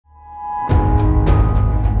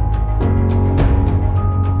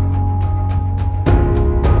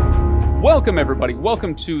Welcome, everybody.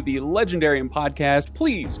 Welcome to the Legendarium podcast.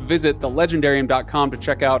 Please visit thelegendarium.com to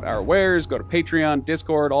check out our wares. Go to Patreon,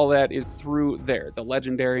 Discord. All that is through there,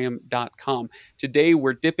 thelegendarium.com. Today,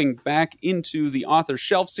 we're dipping back into the author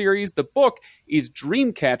shelf series. The book is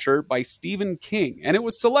Dreamcatcher by Stephen King, and it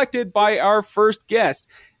was selected by our first guest.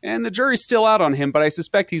 And the jury's still out on him, but I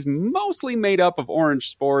suspect he's mostly made up of orange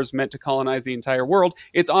spores meant to colonize the entire world.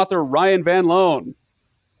 It's author Ryan Van Loan.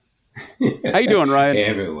 How you doing, Ryan? Hey,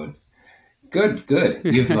 everyone. Good.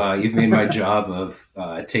 You've made my job of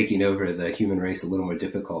taking over the human race a little more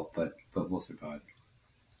difficult, but we'll survive.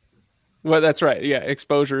 Well, that's right. Yeah,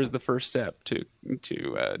 exposure is the first step to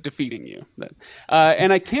defeating you.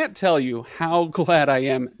 And I can't tell you how glad I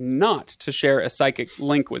am not to share a psychic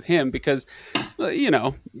link with him because,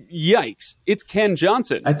 yikes, it's Ken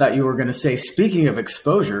Johnson. I thought you were going to say, speaking of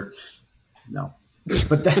exposure, no.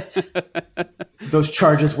 But those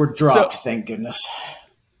charges were dropped, thank goodness.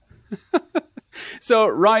 So,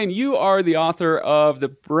 Ryan, you are the author of the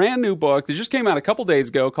brand new book that just came out a couple days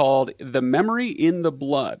ago called The Memory in the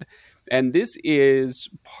Blood. And this is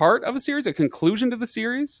part of a series, a conclusion to the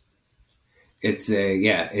series? It's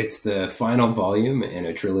the final volume in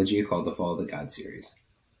a trilogy called the Fall of the God series.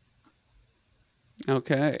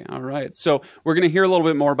 Okay, all right. So we're going to hear a little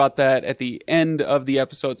bit more about that at the end of the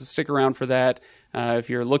episode, so stick around for that. If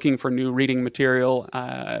you're looking for new reading material,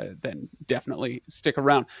 then definitely stick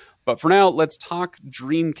around. But for now, let's talk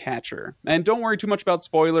Dreamcatcher. And don't worry too much about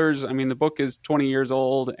spoilers. I mean, the book is 20 years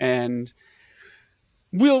old, and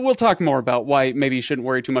we'll talk more about why maybe you shouldn't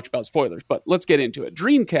worry too much about spoilers. But let's get into it.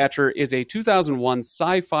 Dreamcatcher is a 2001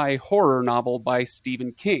 sci-fi horror novel by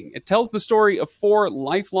Stephen King. It tells the story of four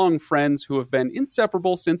lifelong friends who have been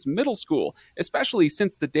inseparable since middle school, especially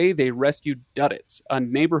since the day they rescued Duddits, a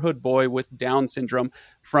neighborhood boy with Down syndrome,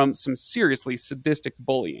 from some seriously sadistic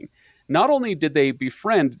bullying. Not only did they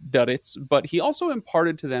befriend Duddits, but he also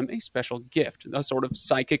imparted to them a special gift, a sort of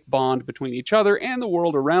psychic bond between each other and the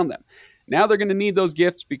world around them. Now they're going to need those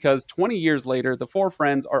gifts because 20 years later, the four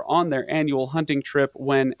friends are on their annual hunting trip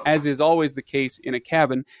when, as is always the case in a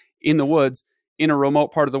cabin, in the woods, in a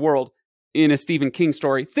remote part of the world, in a Stephen King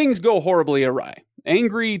story, things go horribly awry.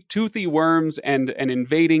 Angry, toothy worms and an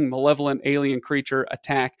invading, malevolent alien creature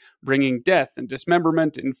attack, bringing death and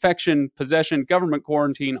dismemberment, infection, possession, government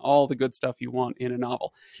quarantine, all the good stuff you want in a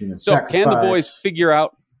novel. Human so sacrifice. Can the boys figure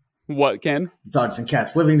out what, Ken? Dogs and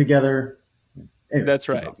cats living together. Anyway, that's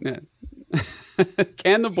right. Yeah.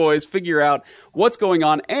 Can the boys figure out what's going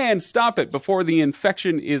on and stop it before the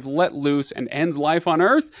infection is let loose and ends life on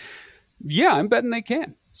Earth? Yeah, I'm betting they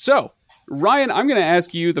can. So, Ryan, I'm going to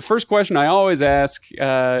ask you the first question I always ask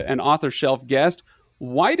an author shelf guest.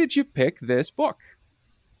 Why did you pick this book?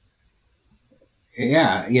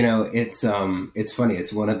 Yeah, it's funny.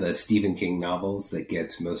 It's one of the Stephen King novels that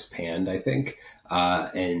gets most panned, I think.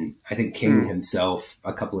 And I think King himself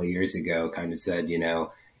a couple of years ago kind of said,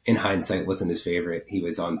 in hindsight, wasn't his favorite. He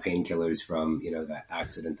was on painkillers from, that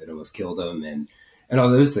accident that almost killed him and all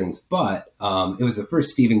those things. But it was the first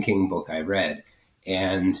Stephen King book I read.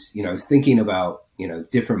 And, I was thinking about,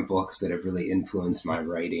 different books that have really influenced my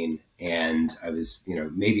writing. And I was,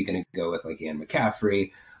 maybe going to go with like Anne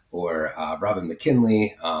McCaffrey or Robin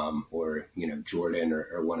McKinley or, Jordan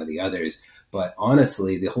or one of the others. But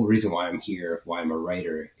honestly, the whole reason why I'm here, why I'm a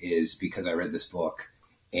writer, is because I read this book.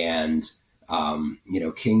 And,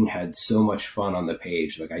 King had so much fun on the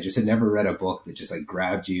page. Like, I just had never read a book that just like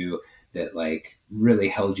grabbed you, that like really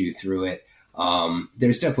held you through it.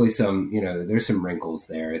 There's definitely some, there's some wrinkles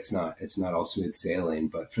there. It's not all smooth sailing,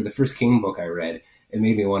 but for the first King book I read, it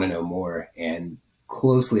made me want to know more. And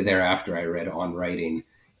closely thereafter, I read On Writing.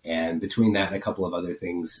 And between that and a couple of other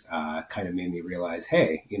things, kind of made me realize,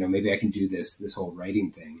 hey, maybe I can do this whole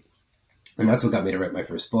writing thing. And that's what got me to write my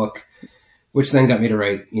first book, which then got me to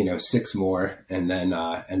write, 6 more. And then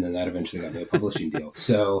that eventually got me a publishing deal.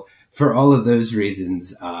 So for all of those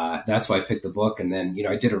reasons, that's why I picked the book. And then,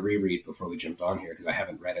 I did a reread before we jumped on here because I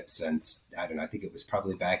haven't read it since, I don't know, I think it was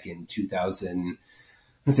probably back in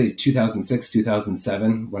 2006,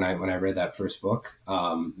 2007, when I read that first book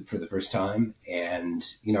for the first time. And,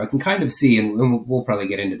 I can kind of see, and we'll probably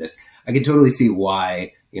get into this, I can totally see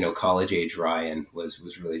why, college age Ryan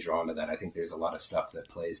was really drawn to that. I think there's a lot of stuff that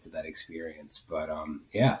plays to that experience. But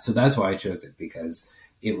so that's why I chose it, because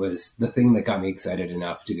it was the thing that got me excited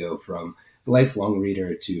enough to go from lifelong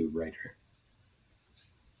reader to writer.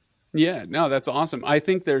 Yeah, no, that's awesome. I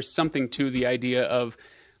think there's something to the idea of,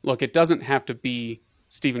 look, it doesn't have to be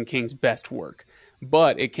Stephen King's best work,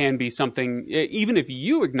 but it can be something, even if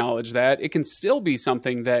you acknowledge that, it can still be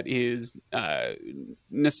something that is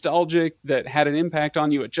nostalgic, that had an impact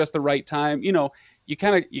on you at just the right time. you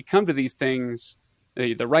come to these things,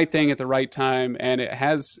 the right thing at the right time, and it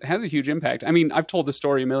has a huge impact. I mean, I've told the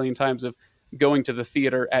story a million times of going to the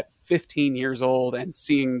theater at 15 years old and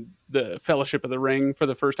seeing the Fellowship of the Ring for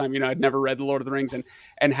the first time. I'd never read The Lord of the Rings,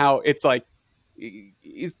 and how it's like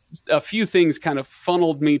a few things kind of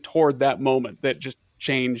funneled me toward that moment that just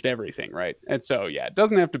changed everything, right? And so, yeah, it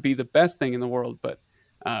doesn't have to be the best thing in the world, but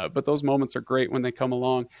those moments are great when they come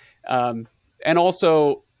along. And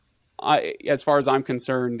also, as far as I'm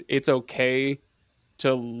concerned, it's okay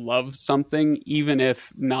to love something, even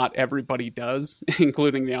if not everybody does,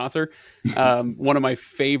 including the author. One of my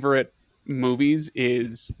favorite movies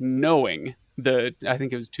is Knowing. I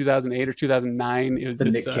think it was 2008 or 2009. It was the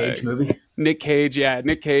Nick Cage movie. Nick Cage,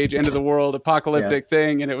 end of the world, apocalyptic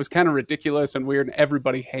thing, and it was kind of ridiculous and weird, and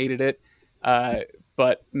everybody hated it.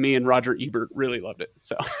 But me and Roger Ebert really loved it.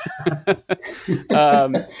 So,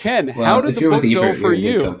 Ken, how did the book go for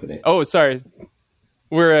you? Oh, sorry.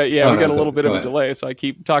 We got a little bit of a delay, so I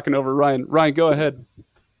keep talking over Ryan. Ryan, go ahead.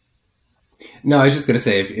 No, I was just going to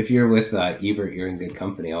say, if you're with Ebert, you're in good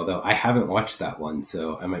company, although I haven't watched that one,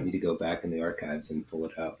 so I might need to go back in the archives and pull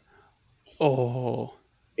it out. Oh.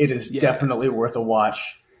 It is definitely worth a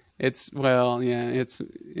watch. We're going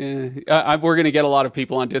to get a lot of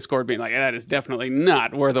people on Discord being like, that is definitely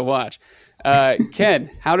not worth a watch. Ken,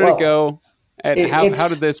 how did it go? How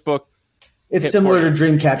did this book? It's similar to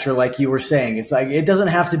Dreamcatcher, like you were saying. It's like, it doesn't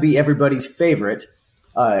have to be everybody's favorite,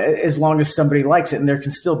 as long as somebody likes it, and there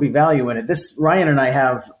can still be value in it. Ryan and I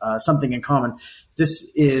have something in common.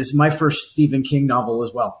 This is my first Stephen King novel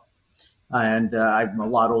as well. And I'm a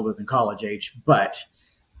lot older than college age, but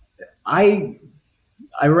I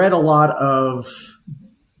read a lot of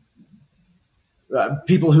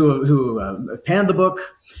people who panned the book,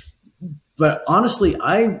 but honestly,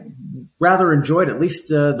 I rather enjoyed at least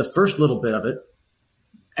the first little bit of it.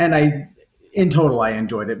 And in total, I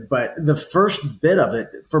enjoyed it. But the first bit of it,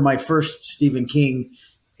 for my first Stephen King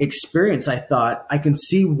experience, I thought I can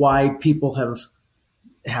see why people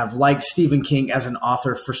have liked Stephen King as an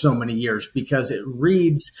author for so many years, because it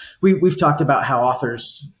reads. We've talked about how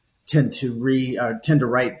authors tend to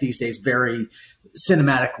write these days very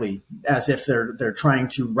cinematically, as if they're trying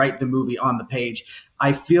to write the movie on the page.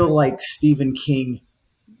 I feel like Stephen King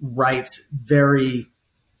writes very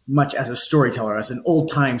much as a storyteller, as an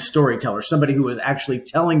old-time storyteller, somebody who is actually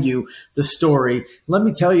telling you the story. Let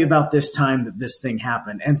me tell you about this time that this thing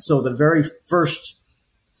happened. And so the very first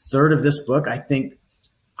third of this book, I think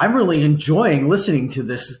I'm really enjoying listening to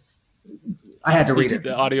this. I had to read it.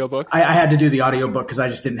 The audiobook? I had to do the audiobook because I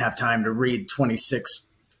just didn't have time to read 26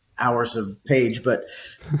 hours of page, but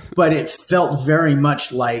it felt very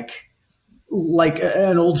much like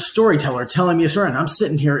an old storyteller telling me a story, and I'm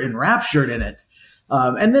sitting here enraptured in it.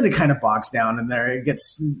 And then it kind of bogs down and there it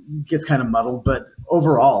gets kind of muddled, but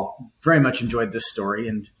overall very much enjoyed this story,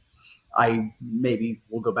 and I maybe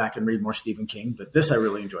will go back and read more Stephen King, but this I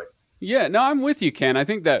really enjoyed. Yeah, no, I'm with you, Ken. I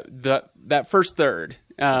think that first third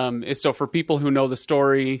is so for people who know the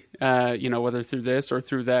story, whether through this or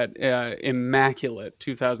through that immaculate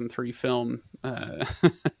 2003 film,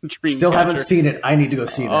 Dreamcatcher. Still haven't seen it. I need to go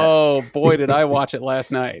see that. Oh boy, did I watch it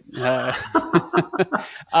last night. No,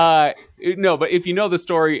 but if you know the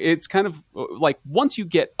story, it's kind of like once you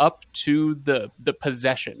get up to the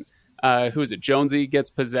possession, who is it? Jonesy gets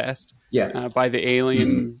possessed by the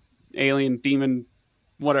alien demon,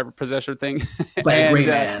 whatever possessor thing. By a great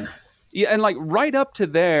man. Yeah, and like right up to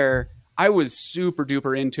there, I was super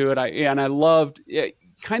duper into it. I loved it,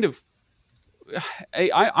 kind of.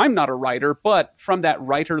 I'm not a writer, but from that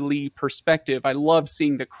writerly perspective, I love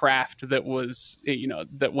seeing the craft that was,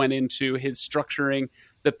 that went into his structuring,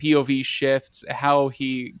 the POV shifts, how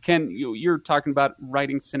he can. You're talking about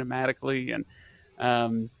writing cinematically,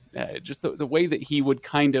 and just the way that he would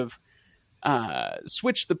kind of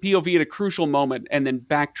switch the POV at a crucial moment and then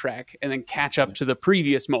backtrack and then catch up to the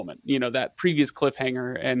previous moment, that previous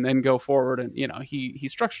cliffhanger, and then go forward. And, he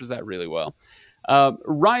structures that really well.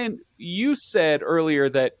 Ryan, you said earlier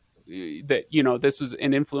that this was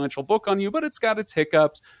an influential book on you, but it's got its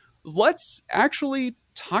hiccups. Let's actually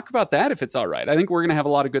talk about that if it's all right. I think we're going to have a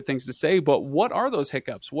lot of good things to say, but what are those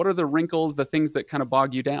hiccups? What are the wrinkles, the things that kind of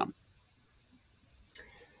bog you down?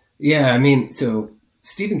 Yeah, I mean, so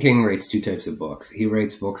Stephen King writes two types of books. He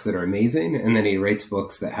writes books that are amazing, and then he writes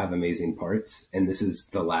books that have amazing parts. And this is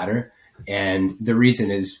the latter. And the reason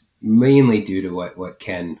is mainly due to what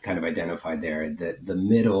Ken kind of identified there, that the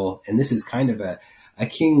middle, and this is kind of a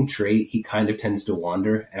King trait, he kind of tends to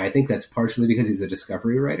wander. And I think that's partially because he's a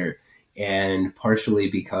discovery writer and partially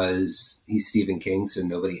because he's Stephen King, so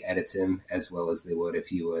nobody edits him as well as they would if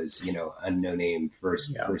he was, a no-name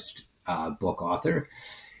first book author.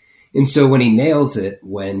 And so when he nails it,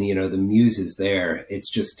 when, the muse is there, it's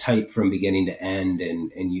just tight from beginning to end.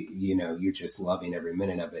 And you're just loving every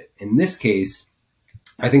minute of it. In this case,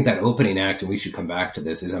 I think that opening act, and we should come back to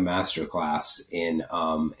this, is a masterclass in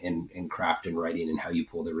craft and writing and how you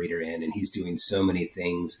pull the reader in. And he's doing so many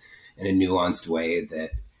things in a nuanced way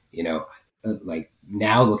that, like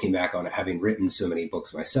now looking back on it, having written so many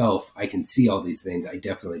books myself, I can see all these things. I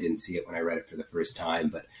definitely didn't see it when I read it for the first time,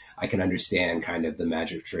 but I can understand kind of the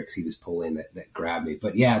magic tricks he was pulling that grabbed me.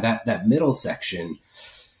 But yeah, that middle section,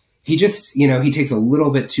 he just, he takes a little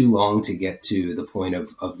bit too long to get to the point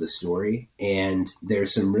of the story. And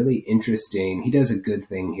there's some really interesting, he does a good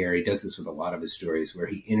thing here. He does this with a lot of his stories where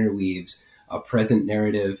he interweaves a present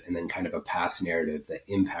narrative and then kind of a past narrative that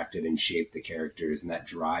impacted and shaped the characters, and that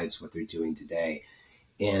drives what they're doing today.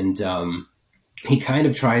 And he kind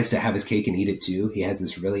of tries to have his cake and eat it too. He has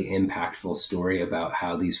this really impactful story about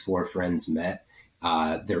how these 4 friends met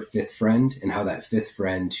their 5th friend, and how that 5th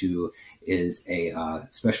friend, who is a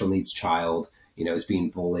special needs child, is being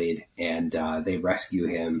bullied, and they rescue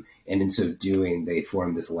him. And in so doing, they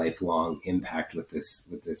form this lifelong impact with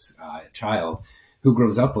this child who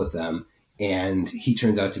grows up with them. And he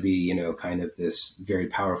turns out to be, kind of this very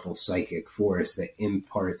powerful psychic force that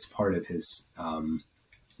imparts part of his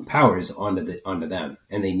powers onto them,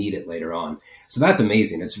 and they need it later on. So that's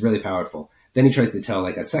amazing. It's really powerful. Then he tries to tell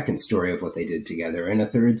like a second story of what they did together, and a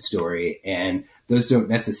third story, and those don't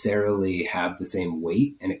necessarily have the same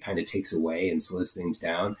weight, and it kind of takes away and slows things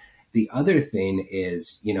down. The other thing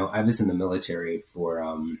is, I was in the military for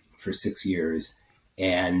 6 years,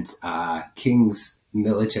 and King's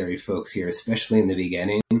military folks here, especially in the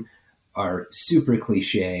beginning, are super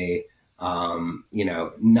cliche,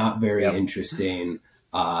 not very interesting,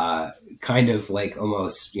 kind of like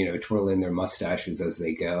almost, twirling their mustaches as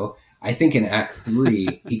they go. I think in Act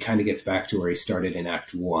 3, he kind of gets back to where he started in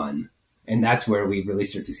Act 1. And that's where we really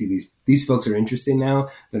start to see these folks are interesting now.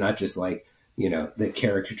 They're not just like, the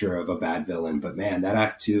caricature of a bad villain, but man, that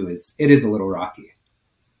Act 2 is a little rocky.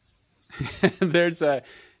 There's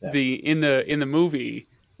in the movie,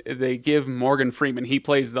 they give Morgan Freeman, he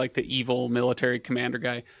plays like the evil military commander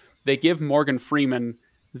guy. They give Morgan Freeman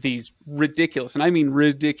these ridiculous, and I mean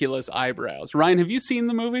ridiculous, eyebrows. Ryan, have you seen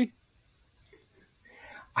the movie?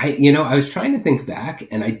 I was trying to think back,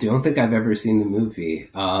 and I don't think I've ever seen the movie.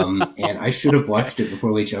 And I should have watched it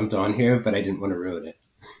before we jumped on here, but I didn't want to ruin it.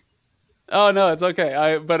 Oh no, it's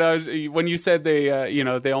okay. When you said they,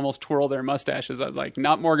 they almost twirl their mustaches, I was like,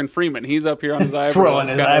 not Morgan Freeman. He's up here on his eyebrows, twirling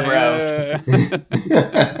his eyebrows.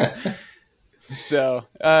 So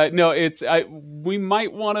no, we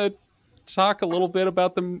might want to talk a little bit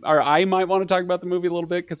about or I might want to talk about the movie a little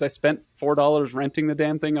bit, because I spent $4 renting the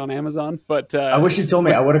damn thing on Amazon. But I wish you told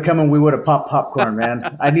me. I would have come and we would have popped popcorn,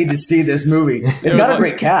 man. I need to see this movie. It's got a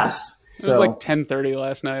great cast. It was like 10:30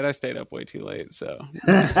 last night. I stayed up way too late, so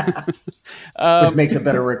which makes a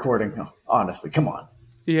better recording. Honestly, come on.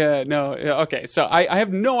 Yeah, no, okay. So I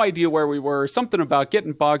have no idea where we were. Something about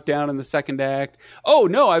getting bogged down in the second act. Oh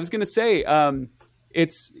no, I was going to say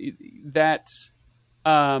it's that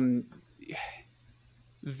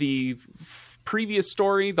the previous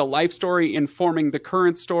story, the life story informing the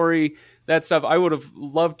current story. That stuff, I would have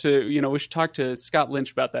loved to, we should talk to Scott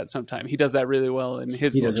Lynch about that sometime. He does that really well in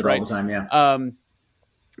his books, does it right? all the time, yeah.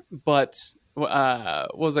 But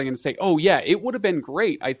what was I going to say? Oh, yeah, it would have been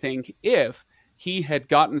great, I think, if he had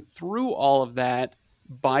gotten through all of that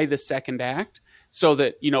by the second act, so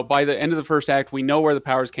that, by the end of the first act, we know where the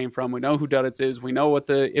powers came from. We know who Duddits is. We know what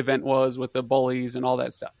the event was with the bullies and all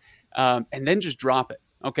that stuff. And then just drop it.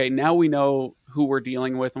 Okay, now we know who we're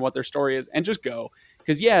dealing with and what their story is, and just go.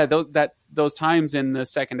 Because those times in the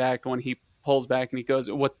second act when he pulls back and he goes,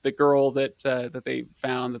 "What's the girl that they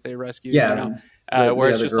found, that they rescued?" Yeah, where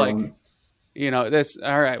it's just girl. Like, this.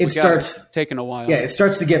 All right, it starts taking a while. Yeah, it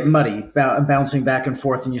starts to get muddy, bouncing back and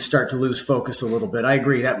forth, and you start to lose focus a little bit. I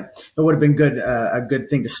agree that would have been good, a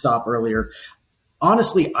good thing to stop earlier.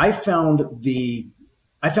 Honestly, I found the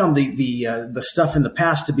stuff in the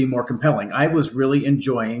past to be more compelling. I was really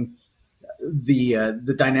enjoying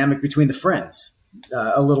the dynamic between the friends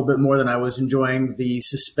a little bit more than I was enjoying the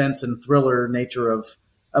suspense and thriller nature of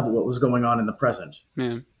what was going on in the present.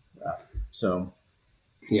 Yeah. So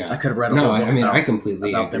yeah, I could have read a whole book I completely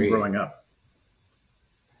about agree. them growing up.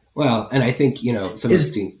 Well, and I think,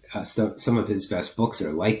 some of his best books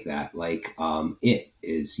are like that. Like It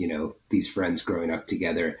is, these friends growing up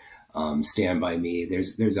together. Stand By Me.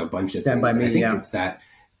 There's a bunch of Stand things. By Me, I think it's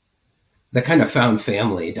the kind of found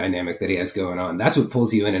family dynamic that he has going on. That's what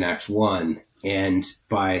pulls you in Act 1. And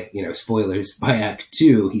by, spoilers, by Act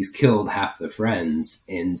 2, he's killed half the friends.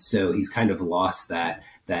 And so he's kind of lost that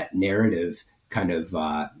narrative, kind of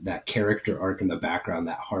that character arc in the background,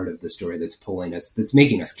 that heart of the story that's pulling us, that's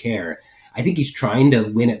making us care. I think he's trying to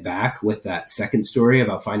win it back with that second story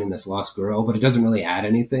about finding this lost girl, but it doesn't really add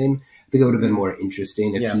anything. I think it would have been more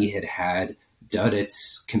interesting if he had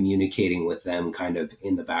Duddits communicating with them kind of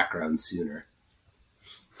in the background sooner.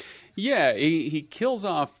 Yeah, he kills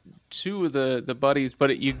off two of the buddies,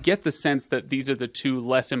 but you get the sense that these are the two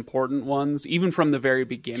less important ones, even from the very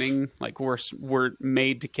beginning. Like we're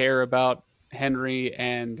made to care about Henry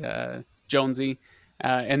and Jonesy.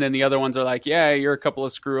 And then the other ones are like, yeah, you're a couple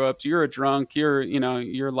of screw ups. You're a drunk.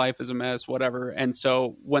 Your life is a mess, whatever. And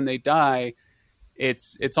so when they die,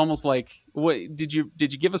 it's almost like, what did you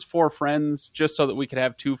give us 4 friends just so that we could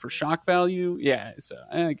have 2 for shock value? Yeah. So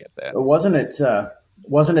I get that.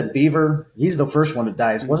 Wasn't it Beaver? He's the first one that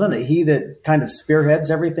dies. Wasn't it he that kind of spearheads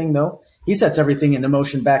everything though? He sets everything into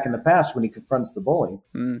motion back in the past when he confronts the bully.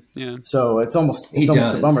 Yeah. So it's almost a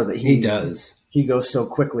bummer that he does. He goes so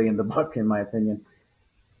quickly in the book, in my opinion.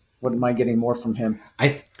 Wouldn't mind getting more from him.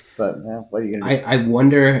 But what are you going to do? I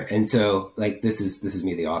wonder, and so like this is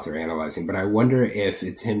me, the author, analyzing, but I wonder if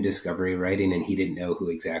it's him discovery writing and he didn't know who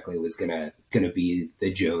exactly was gonna be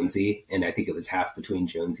the Jonesy, and I think it was half between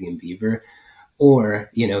Jonesy and Beaver,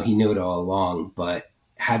 or he knew it all along, but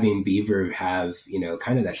having Beaver have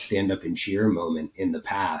kind of that stand up and cheer moment in the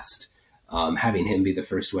past. Having him be the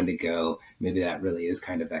first one to go, maybe that really is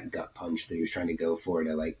kind of that gut punch that he was trying to go for,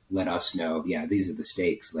 to like let us know, yeah, these are the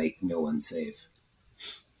stakes, like no one's safe.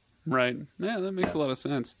 Right. Yeah, that makes a lot of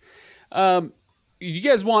sense. You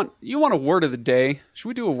guys want a word of the day? Should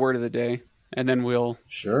we do a word of the day? And then we'll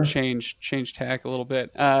change tack a little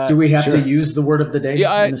bit. Do we have to use the word of the day?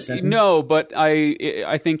 Yeah, no, but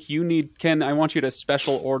I think you need, Ken, I want you to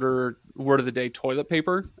special order word of the day toilet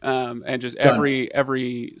paper, and just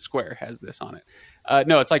every square has this on it.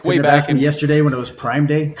 No, it's like way back in yesterday when it was Prime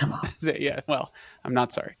Day. Come on. Yeah, well, I'm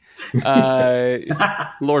not sorry.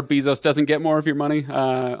 Lord Bezos doesn't get more of your money.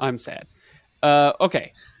 I'm sad.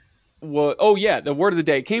 Okay. Well, oh yeah, the word of the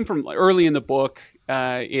day came from early in the book.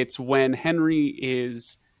 It's when Henry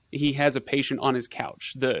he has a patient on his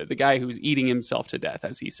couch, the guy who's eating himself to death,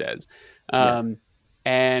 as he says. And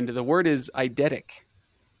the word is eidetic.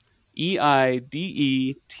 eidetic.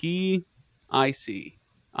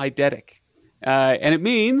 Eidetic. And it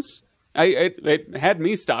means, it had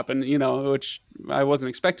me stopping, which I wasn't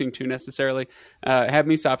expecting to necessarily, had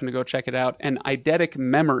me stopping to go check it out. And eidetic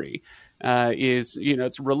memory is,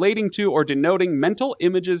 it's relating to or denoting mental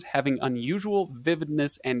images having unusual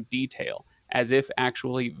vividness and detail, as if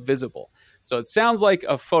actually visible. So it sounds like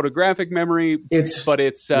a photographic memory, but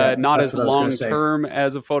it's not as long-term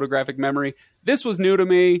as a photographic memory. This was new to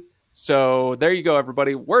me. So there you go,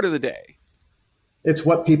 everybody. Word of the day. It's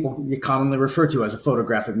what people commonly refer to as a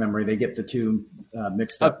photographic memory. They get the two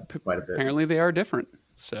mixed up quite a bit. Apparently they are different.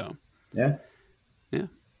 So yeah.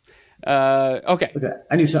 Okay.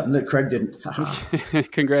 I knew something that Craig didn't.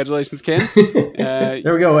 Congratulations, Ken.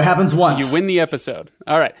 There we go. It happens once. You win the episode.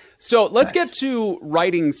 All right. So let's get to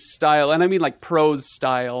writing style, and I mean like prose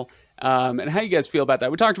style, and how you guys feel about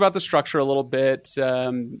that. We talked about the structure a little bit.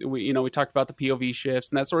 We talked about the POV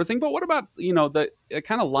shifts and that sort of thing. But what about the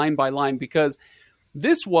kind of line by line? Because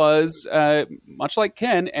this was much like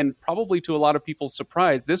Ken, and probably to a lot of people's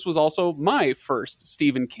surprise, this was also my first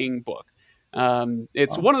Stephen King book.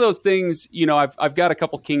 It's one of those things, I've got a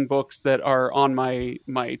couple King books that are on my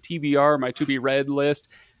TBR, my to be read list.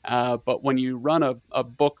 But when you run a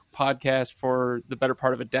book podcast for the better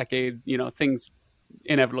part of a decade, things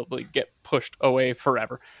inevitably get pushed away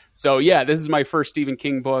forever. So yeah, this is my first Stephen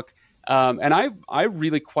King book. And I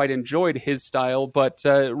really quite enjoyed his style, but,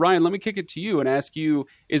 Ryan, let me kick it to you and ask you,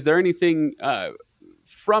 is there anything,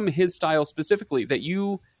 from his style specifically that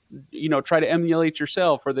you try to emulate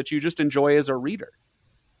yourself, or that you just enjoy as a reader?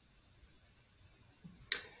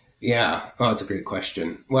 Yeah. Oh, that's a great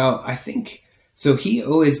question. Well, I think, so he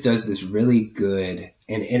always does this really good,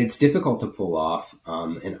 and it's difficult to pull off.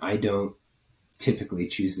 And I don't typically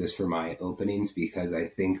choose this for my openings, because I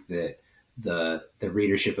think that the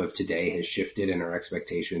readership of today has shifted in our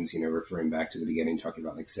expectations, referring back to the beginning, talking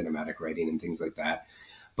about like cinematic writing and things like that.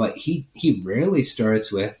 But he rarely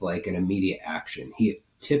starts with like an immediate action. He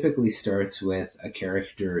typically starts with a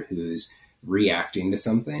character who's reacting to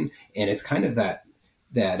something, and it's kind of that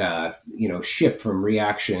shift from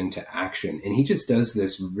reaction to action. And he just does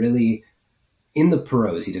this really, in the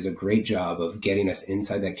prose, he does a great job of getting us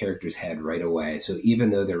inside that character's head right away. So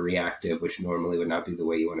even though they're reactive, which normally would not be the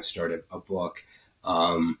way you want to start a book,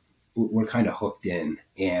 we're kind of hooked in,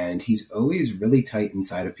 and he's always really tight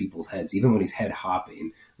inside of people's heads. Even when he's head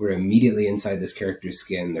hopping, we're immediately inside this character's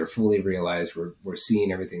skin. They're fully realized. We're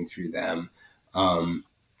seeing everything through them.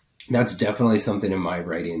 That's definitely something in my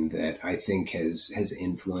writing that I think has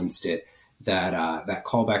influenced it. That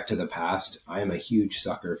callback to the past, I am a huge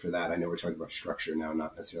sucker for that. I know we're talking about structure now,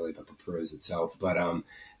 not necessarily about the prose itself, but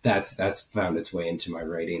that's found its way into my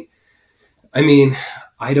writing. I mean,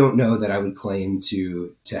 I don't know that I would claim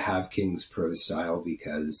to have King's prose style,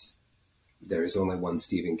 because there's only one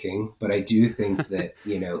Stephen King, but I do think that,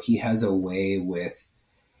 he has a way with,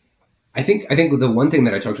 I think the one thing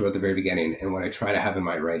that I talked about at the very beginning, and what I try to have in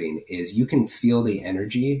my writing, is you can feel the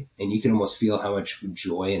energy, and you can almost feel how much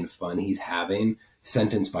joy and fun he's having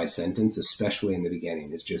sentence by sentence, especially in the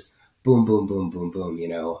beginning. It's just boom, boom, boom, boom,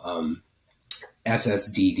 boom,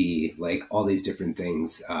 SSDD, like all these different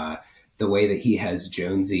things. The way that he has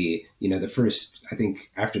Jonesy, the first, I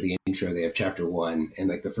think after the intro, they have chapter 1, and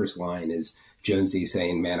like the first line is Jonesy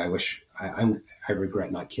saying, "Man, I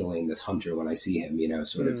regret not killing this hunter when I see him,"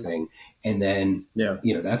 sort of thing. And then,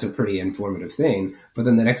 that's a pretty informative thing. But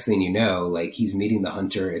then the next thing like he's meeting the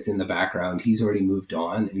hunter, it's in the background, he's already moved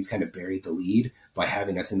on, and he's kind of buried the lead by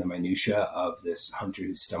having us in the minutia of this hunter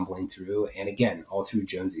who's stumbling through. And again, all through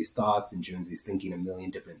Jonesy's thoughts, and Jonesy's thinking a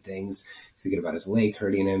million different things. He's thinking about his leg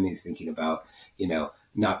hurting him. He's thinking about,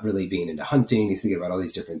 not really being into hunting. He's thinking about all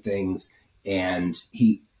these different things. And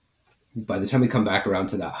by the time we come back around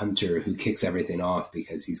to that hunter who kicks everything off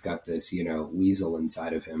because he's got this, weasel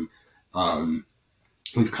inside of him,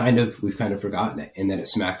 we've kind of forgotten it. And then it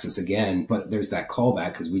smacks us again, but there's that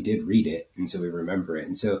callback because we did read it. And so we remember it.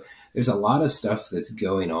 And so there's a lot of stuff that's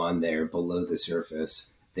going on there below the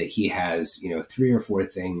surface that he has, 3 or 4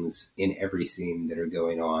 things in every scene that are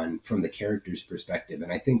going on from the character's perspective.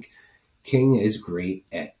 And I think King is great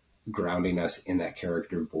at grounding us in that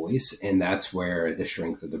character voice, and that's where the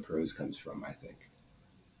strength of the prose comes from, I think.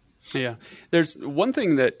 Yeah, there's one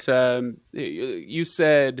thing that you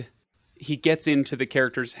said, he gets into the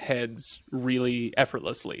characters' heads really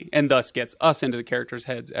effortlessly, and thus gets us into the characters'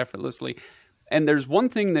 heads effortlessly. And there's one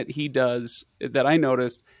thing that he does that I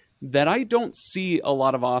noticed that I don't see a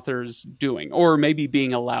lot of authors doing, or maybe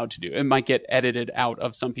being allowed to do. It might get edited out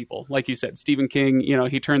of some people. Like you said, Stephen King,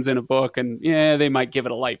 he turns in a book and they might give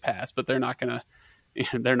it a light pass, but they're not going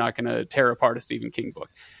to tear apart a Stephen King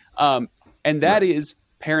book. And that is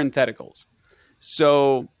parentheticals.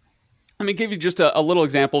 So let me give you just a little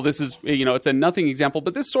example. This is, it's a nothing example,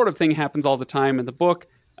 but this sort of thing happens all the time in the book.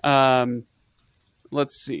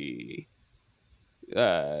 Let's see.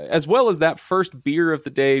 As well as that first beer of the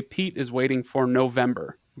day, Pete is waiting for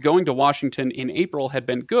November. Going to Washington in April had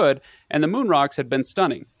been good, and the moon rocks had been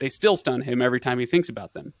stunning. They still stun him every time he thinks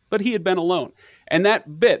about them. But he had been alone. And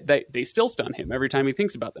that bit, they still stun him every time he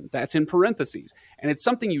thinks about them. That's in parentheses. And it's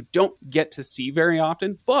something you don't get to see very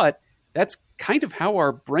often, but that's kind of how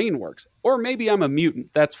our brain works. Or maybe I'm a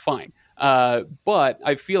mutant. That's fine. But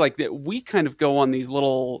I feel like that we kind of go on these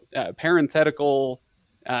little parenthetical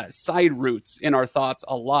side routes in our thoughts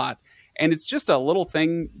a lot. And it's just a little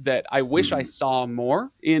thing that I wish I saw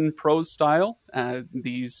more in prose style.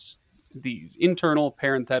 These internal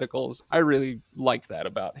parentheticals, I really liked that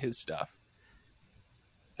about his stuff.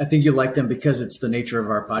 I think you like them because it's the nature of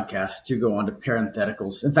our podcast to go on to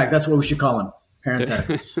parentheticals. In fact, that's what we should call them,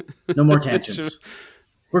 parentheticals. No more tangents.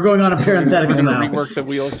 We're going on a parenthetical now. Rework the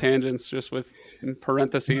wheel of tangents just with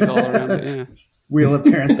parentheses all around it. Yeah. Wheel of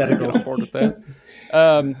parentheticals. Get bored with that.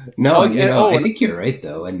 I think you're right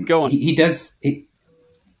though, and go on. He does. I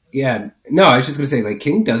was just gonna say, like,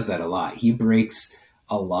 King does that a lot. He breaks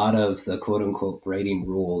a lot of the quote unquote writing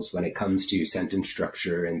rules when it comes to sentence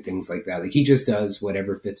structure and things like that. Like, he just does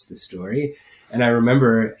whatever fits the story. And I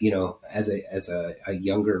remember, as a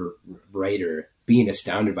younger writer, being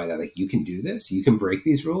astounded by that. Like, you can do this, you can break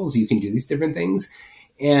these rules, you can do these different things.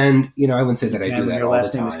 And I wouldn't say that I do that all the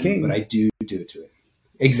time, but I do it to it.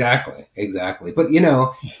 Exactly. But,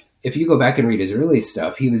 if you go back and read his early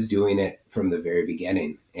stuff, he was doing it from the very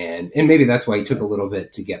beginning. And maybe that's why he took a little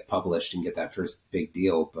bit to get published and get that first big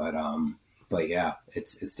deal. But yeah,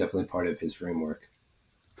 it's definitely part of his framework.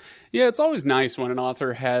 Yeah, it's always nice when an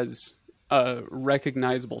author has a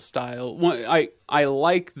recognizable style. I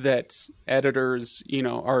like that editors,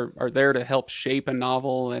 are there to help shape a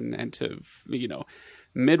novel and to,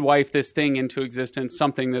 midwife this thing into existence,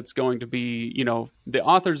 something that's going to be, the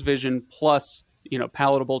author's vision plus,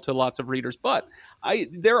 palatable to lots of readers. But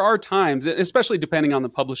there are times, especially depending on the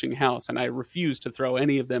publishing house, and I refuse to throw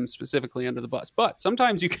any of them specifically under the bus, but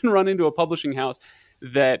sometimes you can run into a publishing house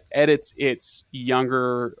that edits its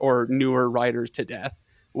younger or newer writers to death.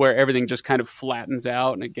 where everything just kind of flattens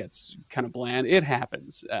out and it gets kind of bland. It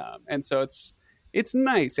happens. And so it's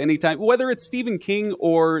nice anytime, whether it's Stephen King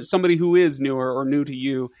or somebody who is newer or new to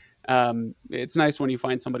you. It's nice when you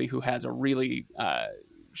find somebody who has a really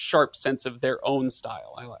sharp sense of their own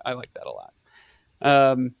style. I like that a lot.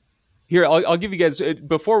 Here, I'll give you guys,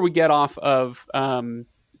 before we get off of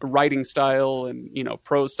writing style and,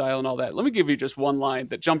 prose style and all that, let me give you just one line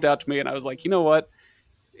that jumped out to me. And I was like, you know what?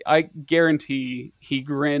 I guarantee he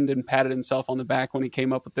grinned and patted himself on the back when he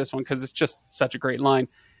came up with this one, because it's just such a great line.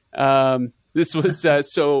 This was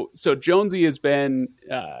so Jonesy has been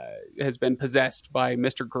possessed by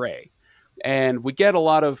Mr. Gray, and we get a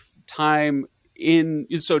lot of time in.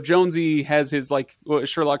 So Jonesy has his, like, what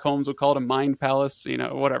Sherlock Holmes would call it, a mind palace,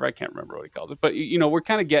 whatever. I can't remember what he calls it, but we're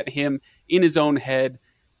kind of get him in his own head,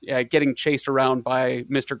 getting chased around by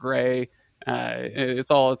Mr. Gray. It's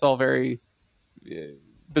all very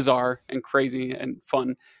bizarre and crazy and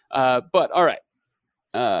fun. But all right.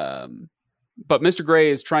 But Mr. Gray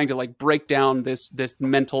is trying to, like, break down this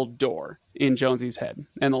mental door in Jonesy's head.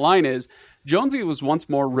 And the line is, Jonesy was once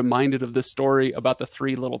more reminded of the story about the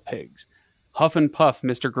 3 little pigs. Huff and puff,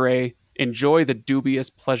 Mr. Gray, enjoy the dubious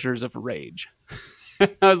pleasures of rage.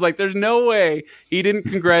 I was like, there's no way he didn't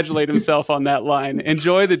congratulate himself on that line.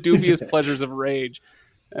 Enjoy the dubious pleasures of rage.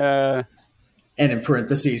 And in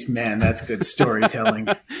parentheses, man, that's good storytelling.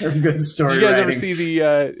 Good story. Did you guys writing. ever see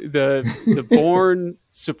the Bourne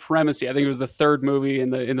Supremacy? I think it was the 3rd movie in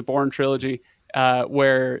the Bourne trilogy,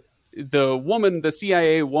 where the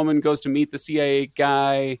CIA woman goes to meet the CIA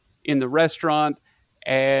guy in the restaurant,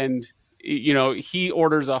 and he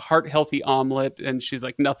orders a heart-healthy omelet, and she's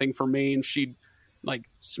like, nothing for me, and she, like,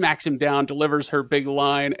 smacks him down, delivers her big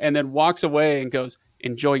line, and then walks away and goes,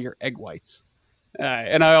 enjoy your egg whites.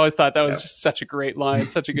 And I always thought that was just such a great line,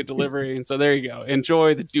 such a good delivery. And so there you go.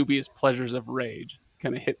 Enjoy the dubious pleasures of rage.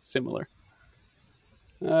 Kind of hits similar.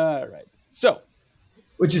 All right. So,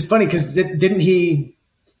 which is funny because didn't he,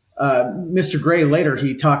 Mr. Gray later,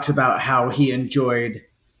 he talks about how he enjoyed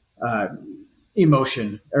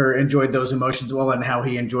emotion, or enjoyed those emotions well, and how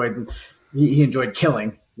he enjoyed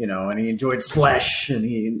killing, and he enjoyed flesh, and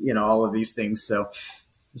he, all of these things.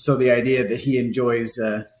 So the idea that he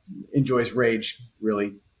enjoys rage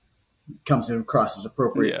really comes across as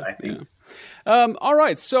appropriate, I think. Yeah. All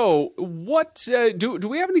right. So what do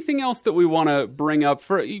we have anything else that we want to bring up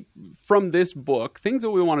from this book? Things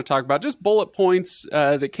that we want to talk about? Just bullet points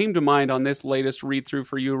that came to mind on this latest read through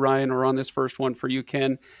for you, Ryan, or on this first one for you,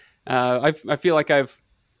 Ken. I feel like I've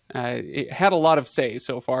had a lot of say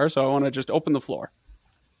so far, so I want to just open the floor.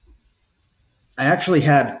 I actually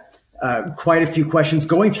had quite a few questions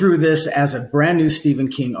going through this as a brand new Stephen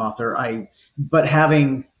King author. But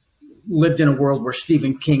having lived in a world where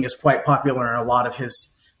Stephen King is quite popular, and a lot of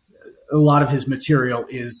his material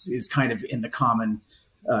is kind of in the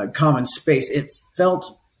common space. It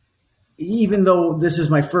felt, even though this is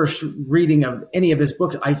my first reading of any of his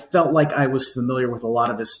books, I felt like I was familiar with a lot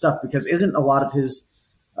of his stuff, because isn't a lot of his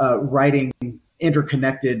writing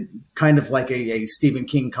interconnected, kind of like a Stephen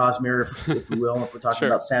King Cosmere, if you will, if we're talking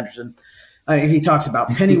about Sanderson. He talks about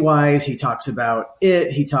Pennywise. He talks about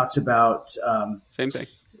it. He talks about same thing.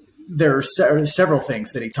 There are several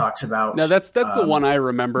things that he talks about. No, that's the one I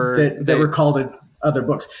remember that were called in other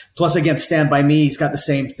books. Plus, again, Stand By Me. He's got the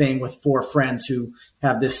same thing with 4 friends who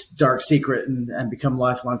have this dark secret and become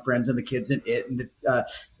lifelong friends, and the kids in it. And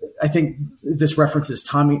I think this references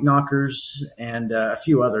Tommy Knockers and a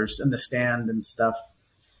few others in The Stand and stuff.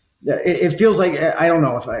 It feels like, I don't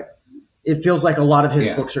know it feels like a lot of his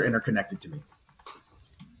books are interconnected to me.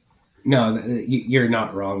 No, you're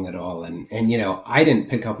not wrong at all. And I didn't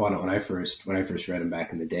pick up on it when I first read him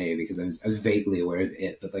back in the day, because I was vaguely aware of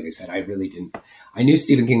it. But like I said, I really didn't. I knew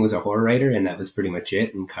Stephen King was a horror writer, and that was pretty much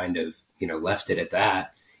it, and kind of, left it at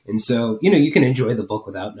that. And so, you can enjoy the book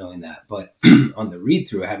without knowing that. But on the read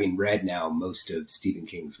through, having read now most of Stephen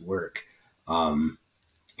King's work,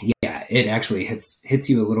 it actually hits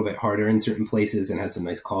you a little bit harder in certain places and has some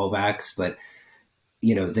nice callbacks. But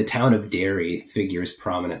the town of Derry figures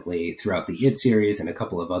prominently throughout the It series and a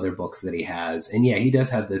couple of other books that he has. And he does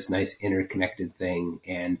have this nice interconnected thing.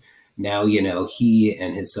 And now, he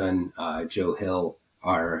and his son, Joe Hill,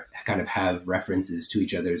 are kind of have references to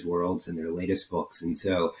each other's worlds in their latest books. And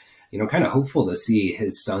so, kind of hopeful to see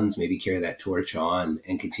his sons maybe carry that torch on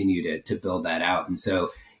and continue to build that out. And so,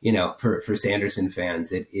 for Sanderson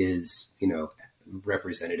fans, it is,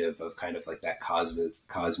 representative of kind of like that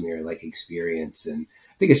Cosmere like experience. And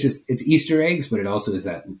I think it's Easter eggs, but it also is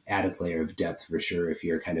that added layer of depth for sure if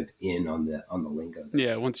you're kind of in on the lingo.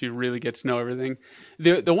 Yeah, once you really get to know everything.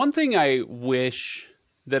 The one thing I wish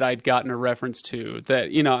that I'd gotten a reference to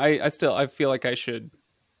that, you know, I feel like I should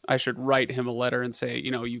write him a letter and say,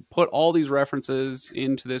 you know, you put all these references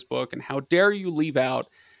into this book, and how dare you leave out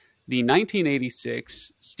the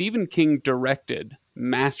 1986 Stephen King directed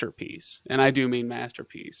masterpiece, and I do mean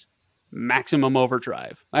masterpiece, Maximum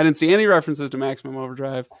Overdrive. I didn't see any references to Maximum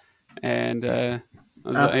Overdrive, and I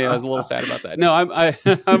was a little sad about that. No,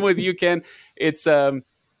 I'm with you, Ken. It's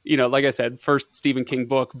you know, like I said, first Stephen King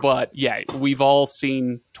book, but yeah, we've all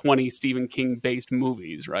seen 20 Stephen King based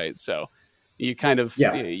movies, right? So you kind of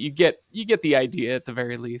you get the idea at the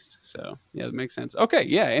very least. So yeah, that makes sense. Okay,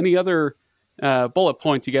 yeah. Any other bullet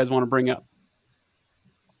points you guys want to bring up?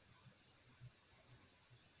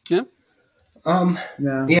 Yeah.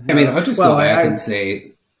 Yeah. I mean, I'll just go back and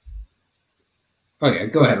say. Okay,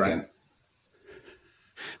 go ahead, Ken.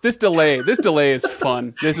 This delay is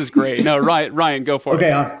fun. This is great. No, Ryan, go for it.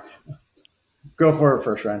 Okay, go for it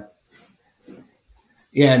first, Ryan.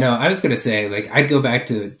 Yeah, no, I was going to say, like, I'd go back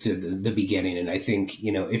to the beginning, and I think,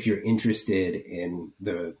 you know, if you're interested in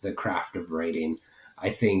the craft of writing, I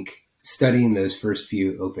think studying those first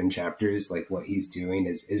few open chapters, like what he's doing,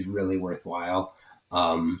 is really worthwhile.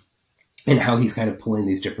 And how he's kind of pulling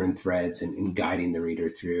these different threads and guiding the reader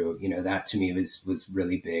through, you know, that to me was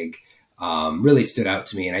really big, really stood out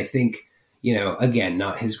to me. And I think, you know, again,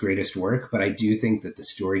 not his greatest work, but I do think that the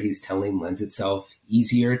story he's telling lends itself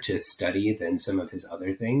easier to study than some of his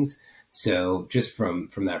other things. So just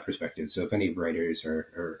from that perspective, so if any writers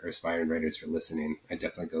or aspiring writers are listening, I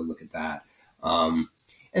definitely go look at that.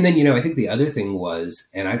 And then, you know, I think the other thing was,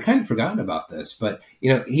 and I'd kind of forgotten about this, but,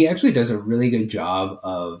 you know, he actually does a really good job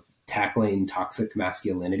of tackling toxic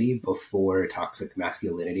masculinity before toxic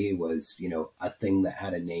masculinity was, you know, a thing that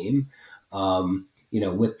had a name. You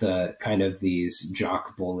know, with the kind of these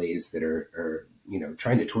jock bullies that are you know,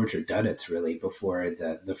 trying to torture duddits really before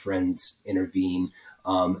the friends intervene.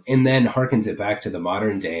 And then harkens it back to the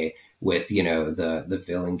modern day with, you know, the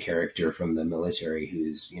villain character from the military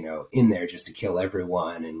who's, you know, in there just to kill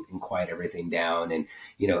everyone and quiet everything down, and,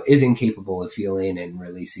 you know, is incapable of feeling and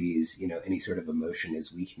really sees, you know, any sort of emotion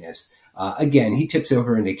as weakness. Again, he tips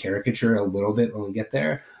over into caricature a little bit when we get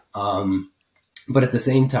there. But at the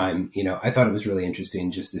same time, you know, I thought it was really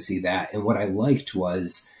interesting just to see that. And what I liked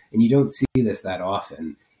was, and you don't see this that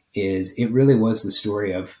often, is it really was the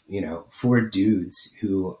story of, you know, 4 dudes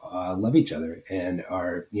who love each other and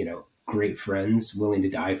are, you know, great friends, willing to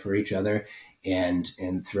die for each other and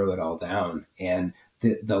throw it all down. And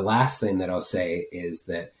the last thing that I'll say is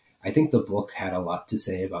that I think the book had a lot to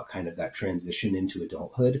say about kind of that transition into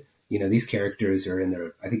adulthood. You know, these characters are in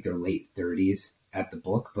their, I think they're late 30s at the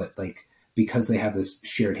book, but like, because they have this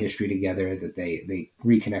shared history together that they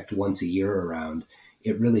reconnect once a year around,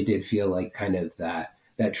 it really did feel like kind of that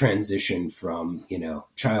transition from, you know,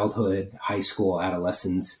 childhood, high school,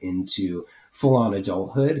 adolescence into full on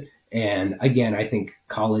adulthood. And again, I think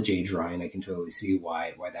college age Ryan, I can totally see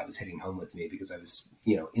why that was hitting home with me, because I was,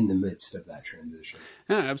 you know, in the midst of that transition.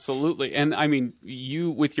 Yeah, absolutely. And I mean,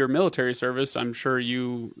 you, with your military service, I'm sure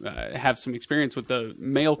you have some experience with the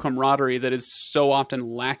male camaraderie that is so often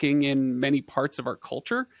lacking in many parts of our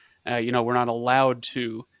culture. You know, we're not allowed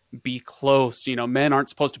to be close. You know, men aren't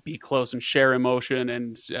supposed to be close and share emotion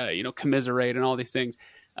and, you know, commiserate and all these things.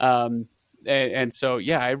 And so,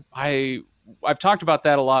 yeah, I've talked about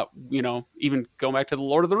that a lot, you know, even going back to the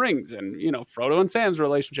Lord of the Rings and, you know, Frodo and Sam's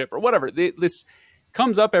relationship or whatever. This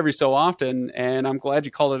comes up every so often, and I'm glad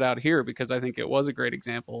you called it out here, because I think it was a great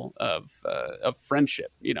example of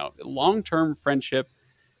friendship, you know, long-term friendship,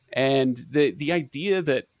 and the idea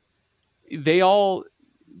that they all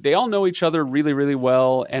know each other really, really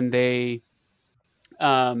well, and they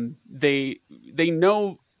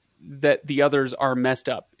know that the others are messed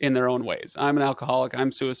up in their own ways. I'm an alcoholic.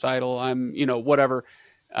 I'm suicidal. I'm, you know, whatever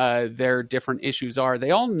their different issues are.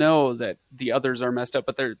 They all know that the others are messed up,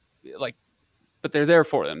 but they're there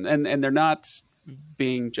for them. And they're not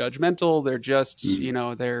being judgmental. They're just, you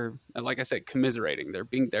know, they're, like I said, commiserating. They're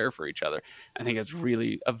being there for each other. I think it's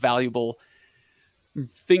really a valuable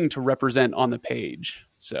thing to represent on the page.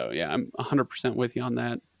 So yeah, I'm 100% with you on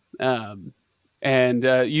that.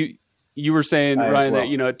 You were saying, Ryan, that,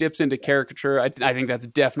 you know, it dips into caricature. I think that's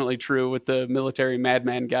definitely true with the military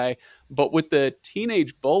madman guy. But with the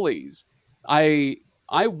teenage bullies, I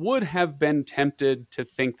would have been tempted to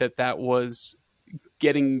think that was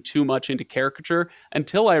getting too much into caricature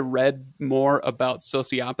until I read more about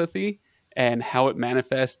sociopathy and how it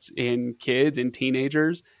manifests in kids and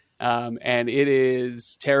teenagers. And it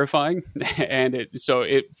is terrifying. And so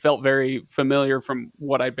it felt very familiar from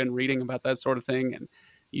what I'd been reading about that sort of thing. And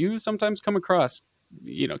you sometimes come across,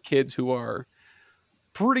 you know, kids who are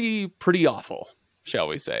pretty awful. shall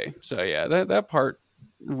we say. So yeah, that part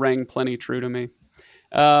rang plenty true to me.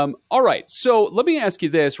 All right, so let me ask you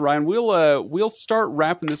this, Ryan. We'll start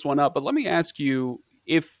wrapping this one up, but let me ask you,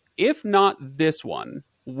 if not this one,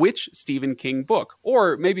 which Stephen King book,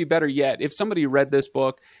 or maybe better yet, if somebody read this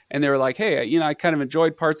book and they were like, hey, I kind of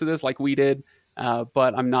enjoyed parts of this like we did,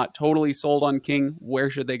 but I'm not totally sold on King, where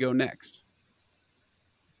should they go next?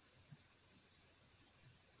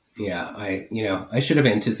 Yeah, I should have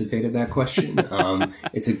anticipated that question.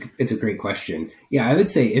 It's a great question. Yeah, I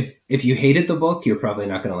would say if you hated the book, you're probably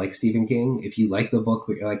not going to like Stephen King. If you like the book,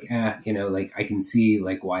 but you're like, like I can see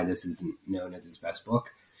like why this isn't known as his best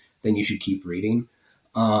book, then you should keep reading.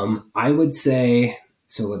 I would say,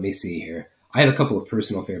 so let me see here. I have a couple of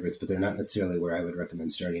personal favorites, but they're not necessarily where I would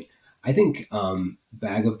recommend starting. I think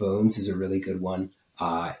Bag of Bones is a really good one.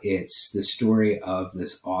 It's the story of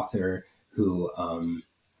this author who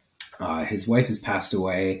his wife has passed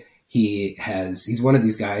away. He's one of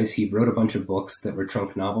these guys. He wrote a bunch of books that were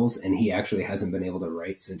trunk novels, and he actually hasn't been able to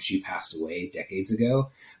write since she passed away decades ago.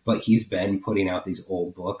 But he's been putting out these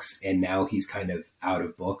old books, and now he's kind of out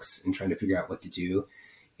of books and trying to figure out what to do.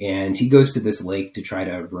 And he goes to this lake to try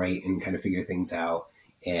to write and kind of figure things out.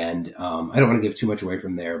 And I don't want to give too much away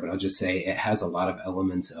from there, but I'll just say it has a lot of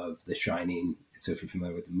elements of The Shining. So if you're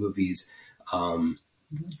familiar with the movies,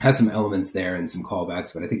 has some elements there and some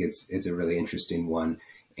callbacks, but I think it's a really interesting one.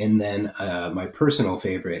 And then my personal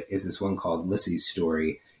favorite is this one called Lissy's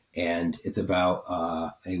Story. And it's about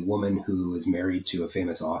a woman who was married to a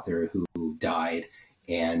famous author who died.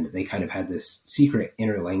 And they kind of had this secret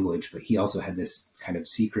inner language, but he also had this kind of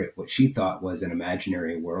secret, what she thought was an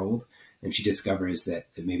imaginary world. And she discovers that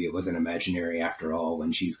maybe it wasn't imaginary after all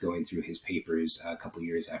when she's going through his papers a couple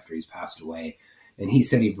years after he's passed away. And he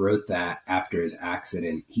said he wrote that after his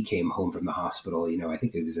accident. He came home from the hospital. I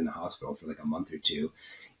think he was in the hospital for like a month or two.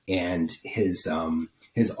 And his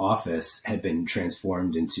office had been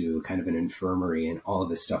transformed into kind of an infirmary, and all of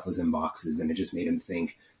his stuff was in boxes. And it just made him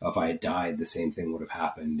think, if I had died, the same thing would have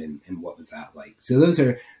happened. And what was that like? So those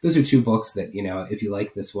are two books that, if you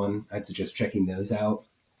like this one, I'd suggest checking those out.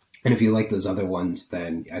 And if you like those other ones,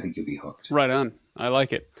 then I think you'll be hooked. Right on. I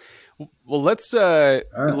like it. Well, let's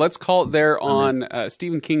call it there on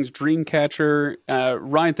Stephen King's Dreamcatcher.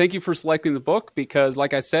 Ryan, thank you for selecting the book because,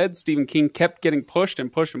 like I said, Stephen King kept getting pushed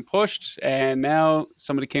and pushed and pushed, and now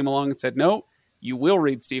somebody came along and said, no, you will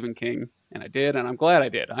read Stephen King. And I did, and I'm glad I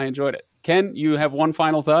did. I enjoyed it. Ken, you have one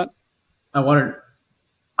final thought? I wanted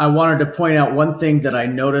to point out one thing that I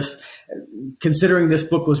noticed. Considering this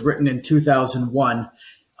book was written in 2001,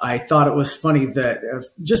 I thought it was funny that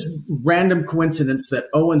just random coincidence that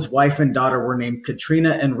Owen's wife and daughter were named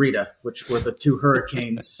Katrina and Rita, which were the two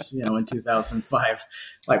hurricanes, in 2005.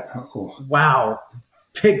 Like, wow,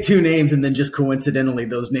 pick two names and then just coincidentally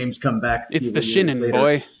those names come back. It's the Shinnin,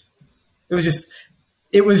 boy.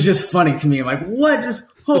 It was just funny to me. I'm like, what?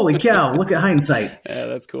 Holy cow, look at hindsight. Yeah,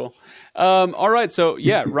 that's cool. All right. So,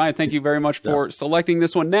 yeah, Ryan, thank you very much for selecting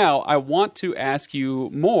this one. Now, I want to ask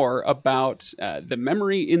you more about The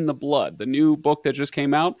Memory in the Blood, the new book that just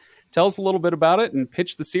came out. Tell us a little bit about it and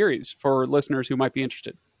pitch the series for listeners who might be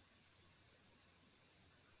interested.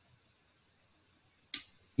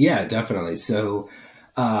 Yeah, definitely. So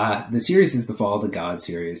the series is the Fall of the God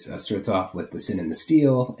series. Starts off with The Sin and the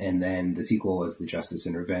Steel, and then the sequel was The Justice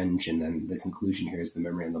and Revenge, and then the conclusion here is The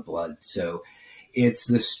Memory in the Blood. So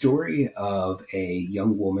it's the story of a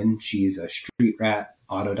young woman. She's a street rat,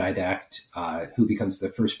 autodidact, who becomes the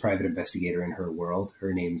first private investigator in her world.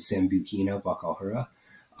 Her name's Sambukina Bakalhura.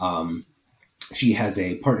 She has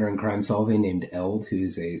a partner in crime solving named Eld,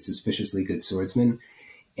 who's a suspiciously good swordsman.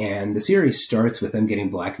 And the series starts with them getting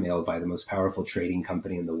blackmailed by the most powerful trading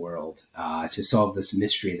company in the world to solve this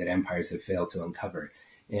mystery that empires have failed to uncover.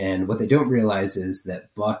 And what they don't realize is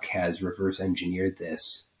that Buck has reverse engineered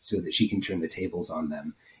this so that she can turn the tables on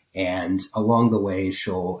them. And along the way,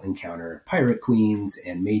 she'll encounter pirate queens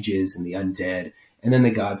and mages and the undead, and then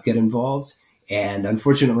the gods get involved. And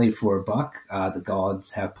unfortunately for Buck, the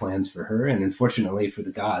gods have plans for her. And unfortunately for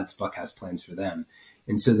the gods, Buck has plans for them.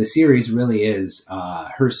 And so the series really is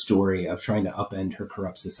her story of trying to upend her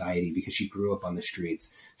corrupt society because she grew up on the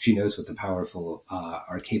streets. She knows what the powerful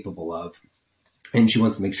are capable of, and she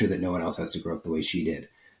wants to make sure that no one else has to grow up the way she did.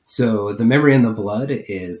 So The Memory in the Blood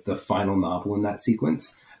is the final novel in that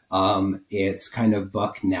sequence. It's kind of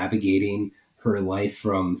Buck navigating her life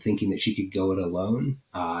from thinking that she could go it alone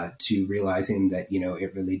to realizing that,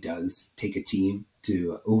 it really does take a team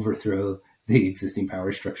to overthrow the existing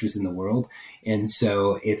power structures in the world. And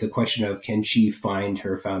so it's a question of, can she find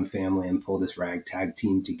her found family and pull this ragtag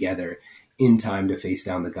team together in time to face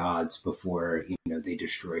down the gods before, they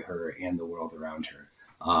destroy her and the world around her.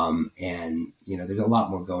 And there's a lot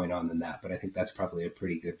more going on than that, but I think that's probably a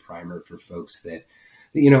pretty good primer for folks that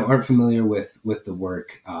aren't familiar with the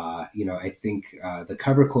work. I think the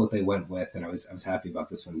cover quote they went with, and I was happy about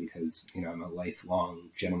this one because I'm a lifelong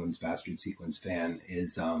Gentleman's Bastard sequence fan,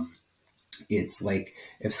 is it's like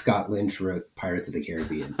if Scott Lynch wrote Pirates of the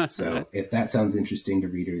Caribbean. So if that sounds interesting to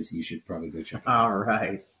readers, you should probably go check it out. All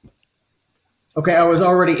right. Okay, I was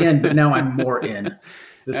already in, but now I'm more in.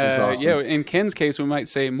 This is awesome. Yeah, in Ken's case, we might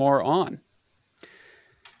say more on.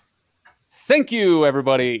 Thank you,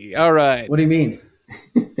 everybody. All right. What do you mean?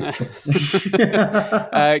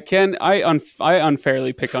 Ken, I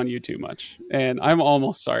unfairly pick on you too much, and I'm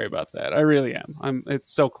almost sorry about that. I really am. It's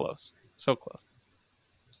so close. So close.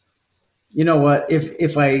 You know what?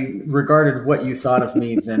 If I regarded what you thought of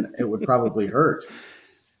me, then it would probably hurt.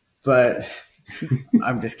 But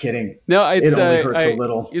I'm just kidding. No, it only hurts a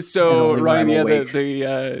little. So Ryan,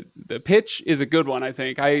 the pitch is a good one. I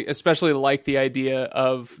think I especially like the idea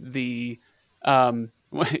of the.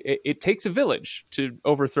 It takes a village to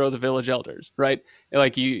overthrow the village elders, right?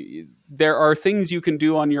 Like there are things you can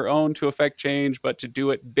do on your own to affect change, but to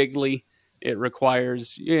do it bigly, it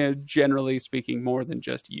requires, generally speaking, more than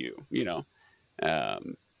just you.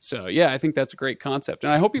 So yeah, I think that's a great concept,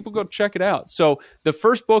 and I hope people go check it out. So the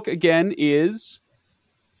first book again is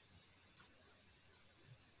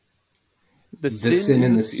The Sin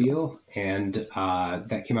in the Steel, and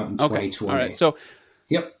that came out in 2020. All right, so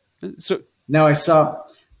yep. So now I saw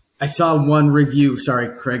one review,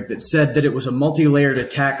 sorry, Craig, that said that it was a multi-layered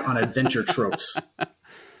attack on adventure tropes.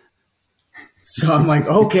 So I'm like,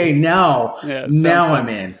 okay, now I'm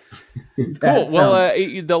in. Cool. Well,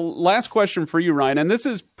 the last question for you, Ryan, and this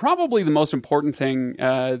is probably the most important thing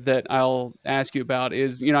that I'll ask you about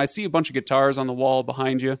is, I see a bunch of guitars on the wall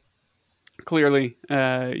behind you. Clearly,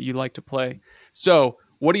 you like to play. So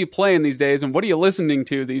what are you playing these days, and what are you listening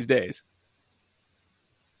to these days?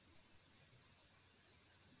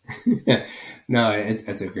 No,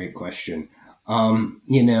 that's a great question.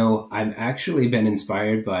 I've actually been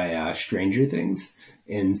inspired by Stranger Things,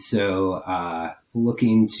 and so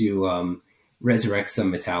looking to resurrect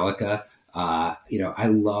some Metallica. I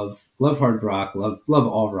love hard rock, love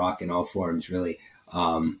all rock in all forms, really.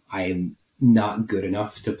 I am not good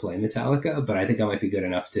enough to play Metallica, but I think I might be good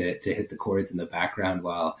enough to hit the chords in the background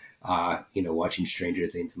while watching Stranger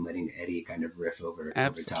Things and letting Eddie kind of riff over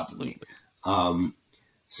top of me.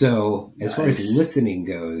 So as far as listening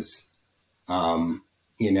goes, I'm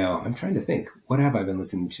trying to think, what have I been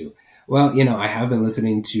listening to? Well, I have been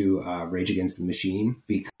listening to Rage Against the Machine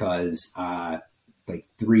because like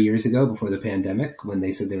 3 years ago, before the pandemic, when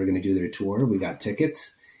they said they were going to do their tour, we got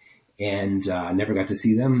tickets and never got to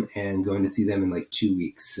see them, and going to see them in like 2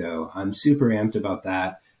 weeks. So I'm super amped about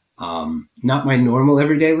that. Not my normal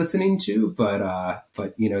everyday listening to, but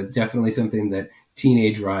it's definitely something that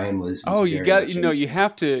teenage Ryan was you got you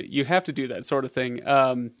have to do that sort of thing.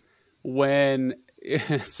 Longtime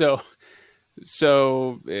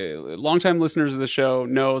listeners of the show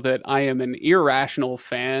know that I am an irrational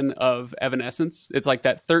fan of Evanescence. It's like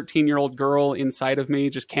that 13-year-old girl inside of me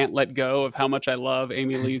just can't let go of how much I love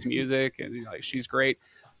Amy Lee's music, and she's great.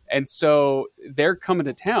 And so they're coming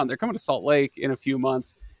to town. They're coming to Salt Lake in a few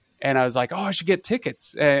months. And I was like, I should get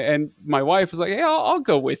tickets. And my wife was like, hey, I'll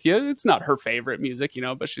go with you. It's not her favorite music,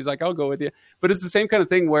 but she's like, I'll go with you. But it's the same kind of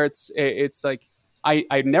thing where it's like,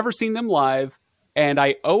 I've never seen them live, and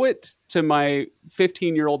I owe it to my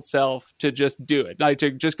 15-year-old self to just do it, like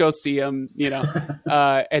to just go see them,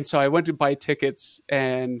 and so I went to buy tickets,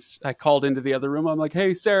 and I called into the other room. I'm like,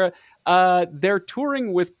 hey, Sarah, they're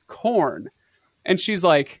touring with Korn. And she's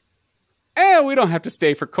like, we don't have to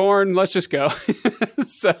stay for Korn. Let's just go.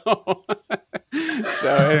 so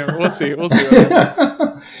anyway, we'll see.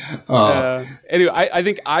 Anyway, I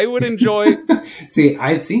think I would enjoy. See,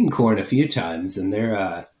 I've seen Korn a few times, and they're.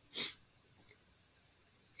 I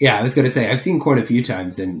was going to say I've seen Korn a few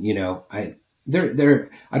times, and they're.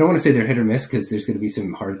 I don't want to say they're hit or miss because there's going to be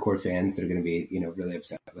some hardcore fans that are going to be really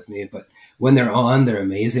upset with me. But when they're on, they're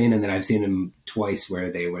amazing. And then I've seen them twice where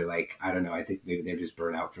they were like, I don't know, I think maybe they're just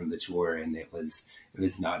burnt out from the tour, and it was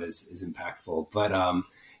not as impactful. But I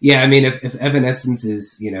mean, if Evanescence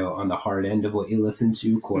is on the hard end of what you listen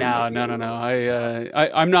to, Korn. No.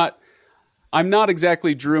 I'm not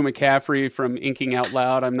exactly Drew McCaffrey from Inking Out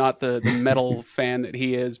Loud. I'm not the metal fan that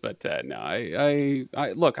he is, but no, I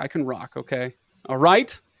look, I can rock. Okay. All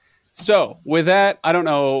right. So with that, I don't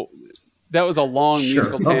know, That was a long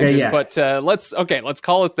musical tangent, Okay, yeah. but let's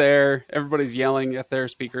call it there. Everybody's yelling at their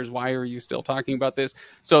speakers. Why are you still talking about this?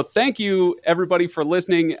 So thank you, everybody, for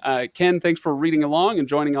listening. Ken, thanks for reading along and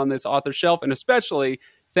joining on this author shelf, and especially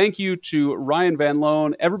thank you to Ryan Van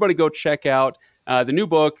Loan. Everybody go check out the new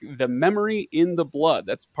book, The Memory in the Blood.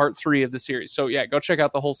 That's part 3 of the series. So yeah, go check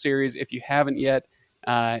out the whole series if you haven't yet.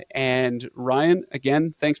 And Ryan,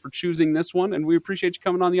 again, thanks for choosing this one, and we appreciate you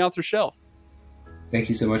coming on the author shelf. Thank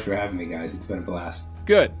you so much for having me, guys. It's been a blast.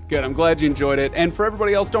 Good. I'm glad you enjoyed it. And for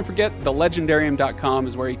everybody else, don't forget, thelegendarium.com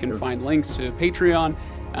is where you can find links to Patreon,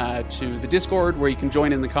 to the Discord, where you can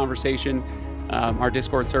join in the conversation. Our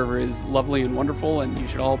Discord server is lovely and wonderful, and you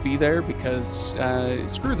should all be there because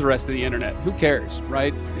screw the rest of the internet. Who cares,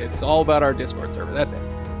 right? It's all about our Discord server. That's it.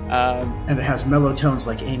 And it has mellow tones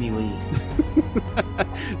like Amy Lee.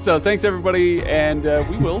 So thanks, everybody, and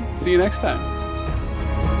we will see you next time.